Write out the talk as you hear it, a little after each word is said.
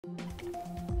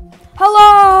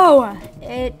Hello!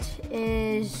 It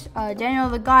is Daniel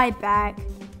the Guy back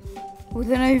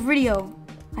with another video.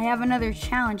 I have another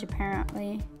challenge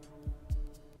apparently.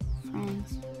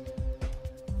 Friends.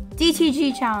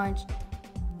 DTG challenge.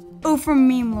 Oh, from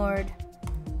Meme Lord.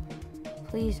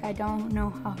 Please, I don't know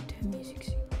how to music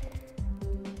sing.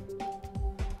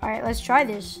 Alright, let's try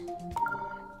this.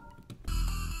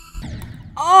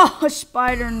 Oh,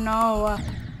 spider, no.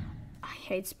 I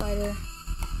hate spider.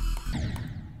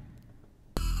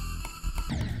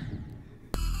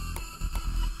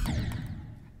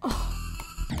 Oh.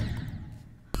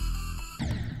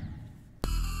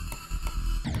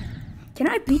 Can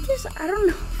I beat this? I don't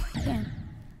know if I can.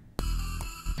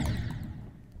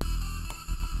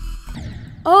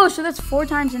 Oh, so that's 4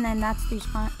 times and then that's 3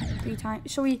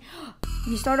 times. So we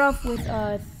start off with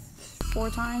 4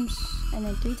 times and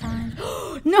then 3 times.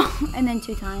 No, and then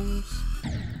 2 times.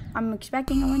 I'm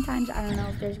expecting a 1 times. I don't know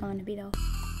if there's going to be though.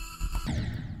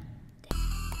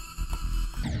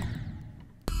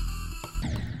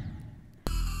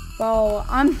 Bro,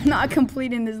 I'm not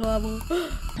completing this level.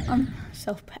 I'm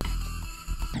so bad.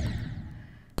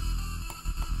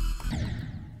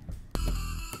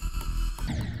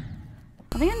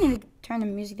 I think I need to turn the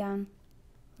music down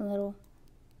a little.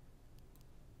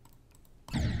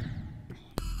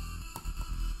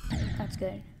 That's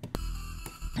good.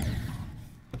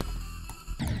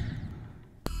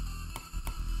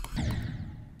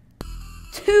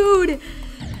 Dude!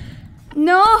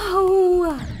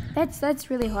 No! That's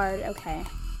really hard. Okay.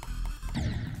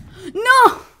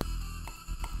 No!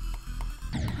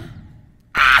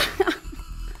 Ah!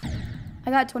 I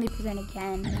got 20%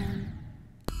 again, man.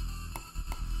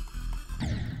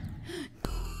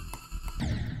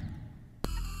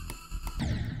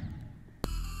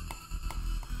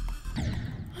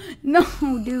 No,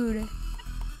 dude.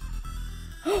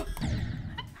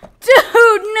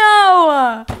 Dude,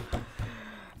 no!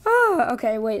 Oh,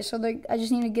 okay, wait. So I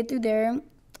just need to get through there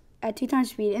at 2 times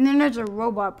speed. And then there's a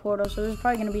robot portal, so there's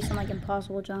probably going to be some, like,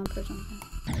 impossible jump or something.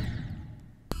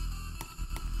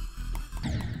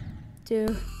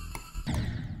 Dude.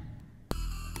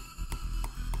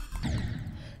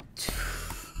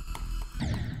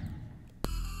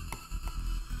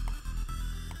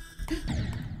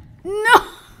 No!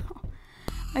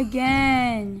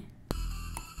 Again.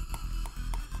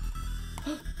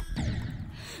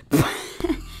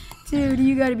 Dude,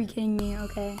 you gotta be kidding me.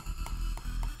 Okay.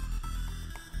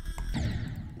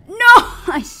 No!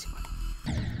 I swear.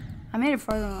 I made it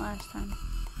farther than last time.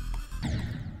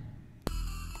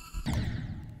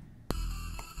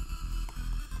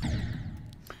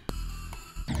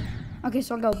 Okay,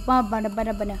 so I'll go ba ba da ba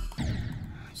da ba da.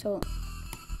 So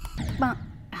ba.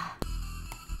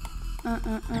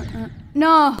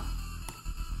 No.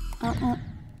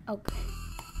 Okay.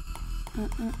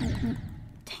 Dang it.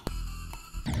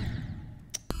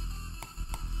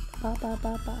 Ba ba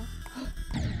ba ba.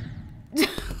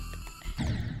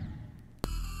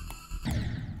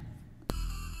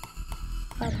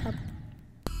 Ba ba.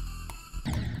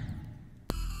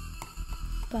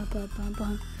 Ba ba ba ba.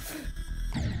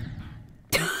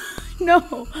 No.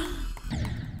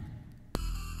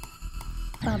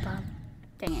 Ba ba.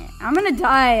 Dang it. I'm gonna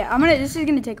die. This is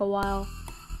gonna take a while.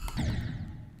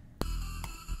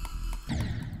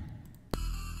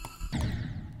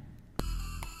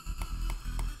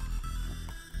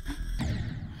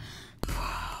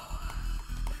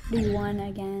 We won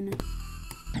again.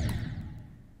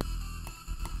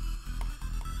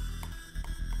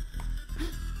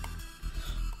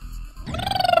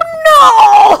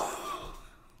 No!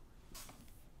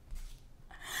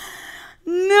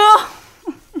 No!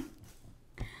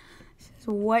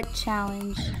 What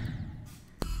challenge?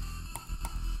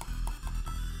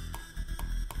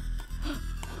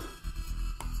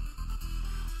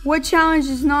 What challenge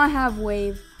does not have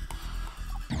wave?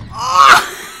 Oh!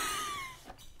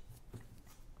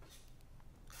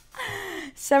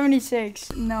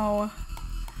 76. No.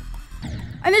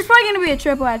 And there's probably gonna be a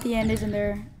triple at the end, isn't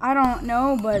there? I don't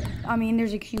know, but I mean,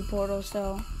 there's a Q portal,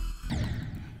 so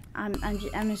I'm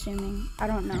assuming. I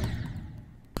don't know.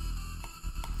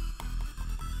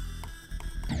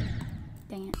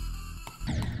 Dang it.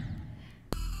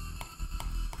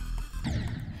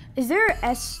 Is there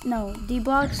D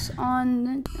blocks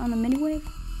on the mini wave?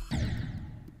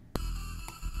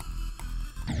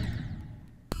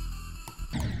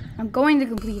 I'm going to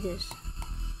complete this.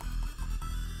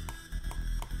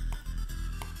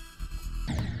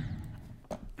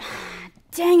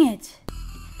 Dang it.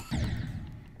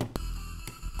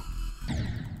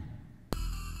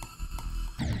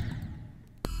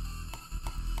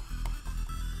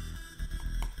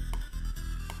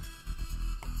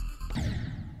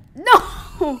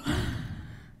 No!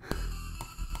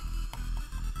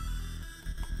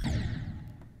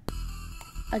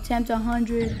 Attempt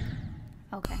 100.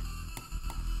 Okay.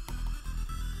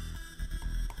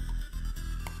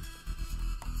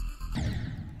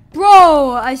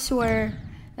 Bro, I swear.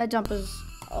 That jump is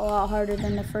a lot harder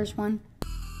than the first one.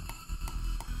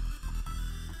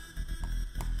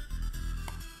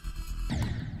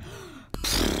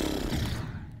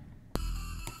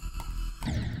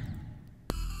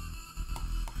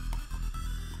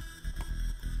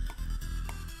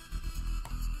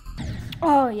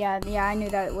 Oh, yeah, I knew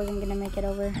that it wasn't gonna make it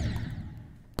over.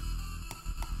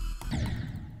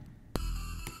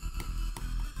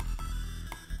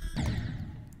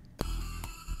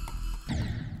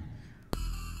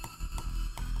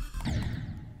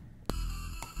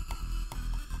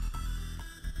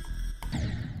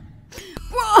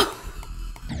 Whoa!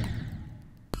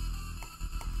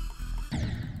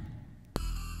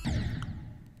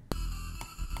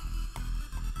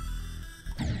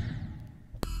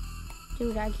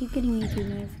 Dude, I keep getting YouTube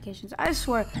notifications. I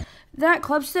swear, that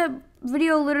club step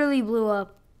video literally blew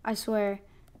up. I swear.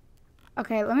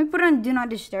 Okay, let me put on Do Not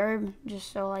Disturb,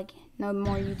 just so, like, no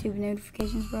more YouTube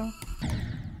notifications, bro.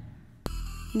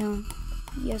 You know,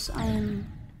 yes, I am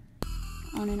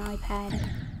on an iPad,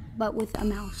 but with a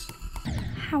mouse.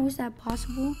 How is that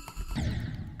possible?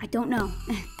 I don't know.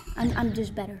 I'm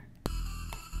just better.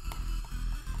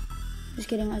 Just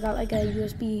kidding, I got, like, a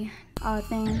USB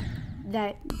thing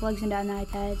that plugs into an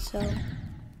iPad, so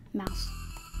mouse.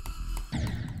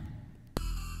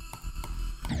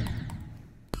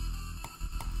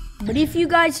 But if you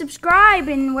guys subscribe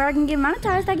and where I can get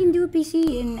monetized, I can do a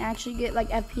PC and actually get like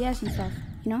FPS and stuff,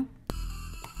 you know?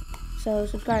 So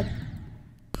subscribe,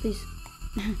 please.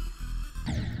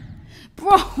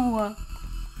 Bro! Come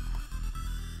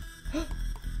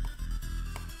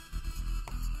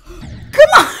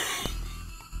on!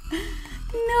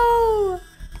 No!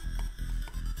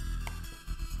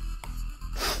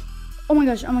 Oh my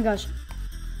gosh, oh my gosh.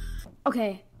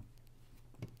 Okay.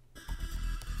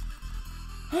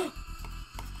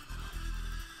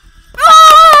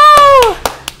 Oh!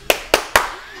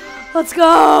 Let's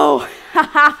go!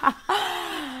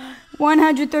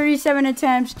 137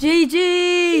 attempts.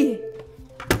 GG!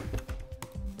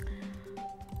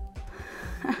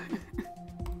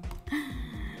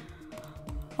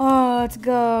 Oh, let's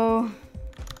go.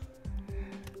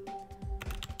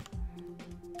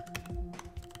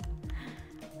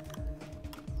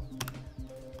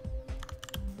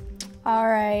 All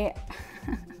right.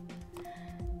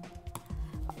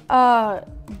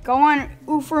 Go on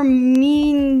Ufer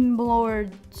Meanblord's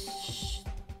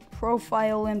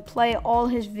profile and play all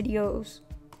his videos.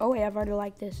 Oh wait, I've already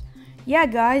liked this. Yeah,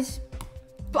 guys.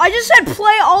 I just said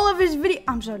play all of his videos.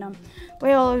 I'm so dumb.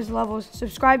 Play all of his levels.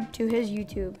 Subscribe to his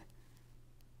YouTube.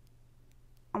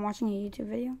 I'm watching a YouTube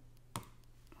video.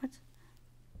 What?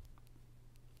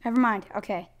 Never mind.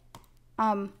 Okay.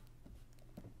 I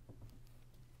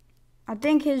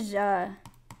think his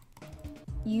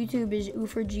YouTube is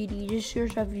Ufer Just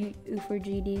search up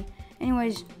Ufer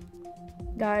Anyways,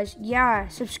 guys, yeah,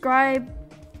 subscribe.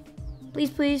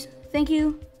 Please, please. Thank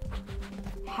you.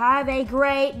 Have a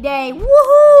great day.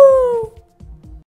 Woohoo!